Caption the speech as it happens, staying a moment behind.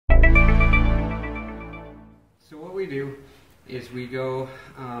So what we do is we go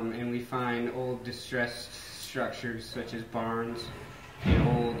and we find old distressed structures such as barns and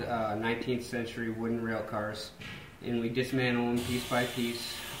old 19th century wooden rail cars, and we dismantle them piece by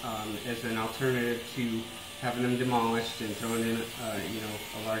piece as an alternative to having them demolished and thrown in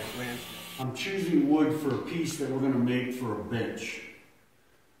a large landfill. I'm choosing wood for a piece that we're going to make for a bench.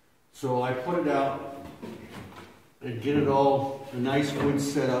 So I put it out and get it all a nice wood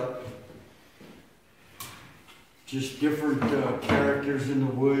set up. Just different characters in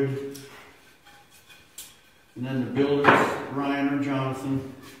the wood. And then the builders, Ryan or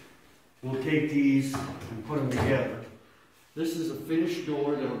Jonathan, will take these and put them together. This is a finished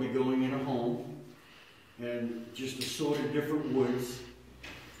door that will be going in a home, and just assorted different woods.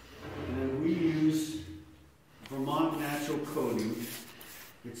 And then we use Vermont Natural Coating.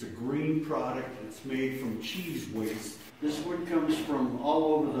 It's a green product. It's made from cheese waste. This wood comes from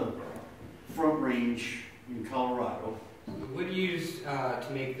all over the Front Range in Colorado. The wood used to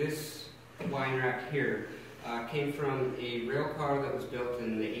make this wine rack here came from a rail car that was built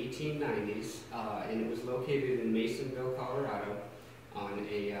in the 1890s, and it was located in Masonville, Colorado, on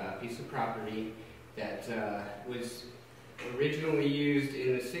a piece of property that was originally used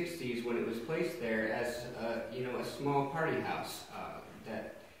in the 60s when it was placed there as a small party house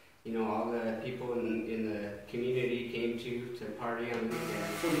that all the people in the community came to party on the weekend.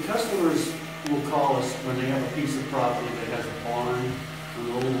 So the customers will call us when they have a piece of property that has a barn and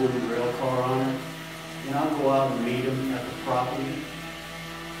an old wooden rail car on it, and I'll go out and meet them at the property.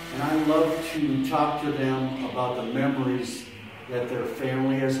 And I love to talk to them about the memories that their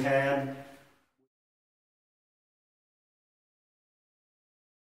family has had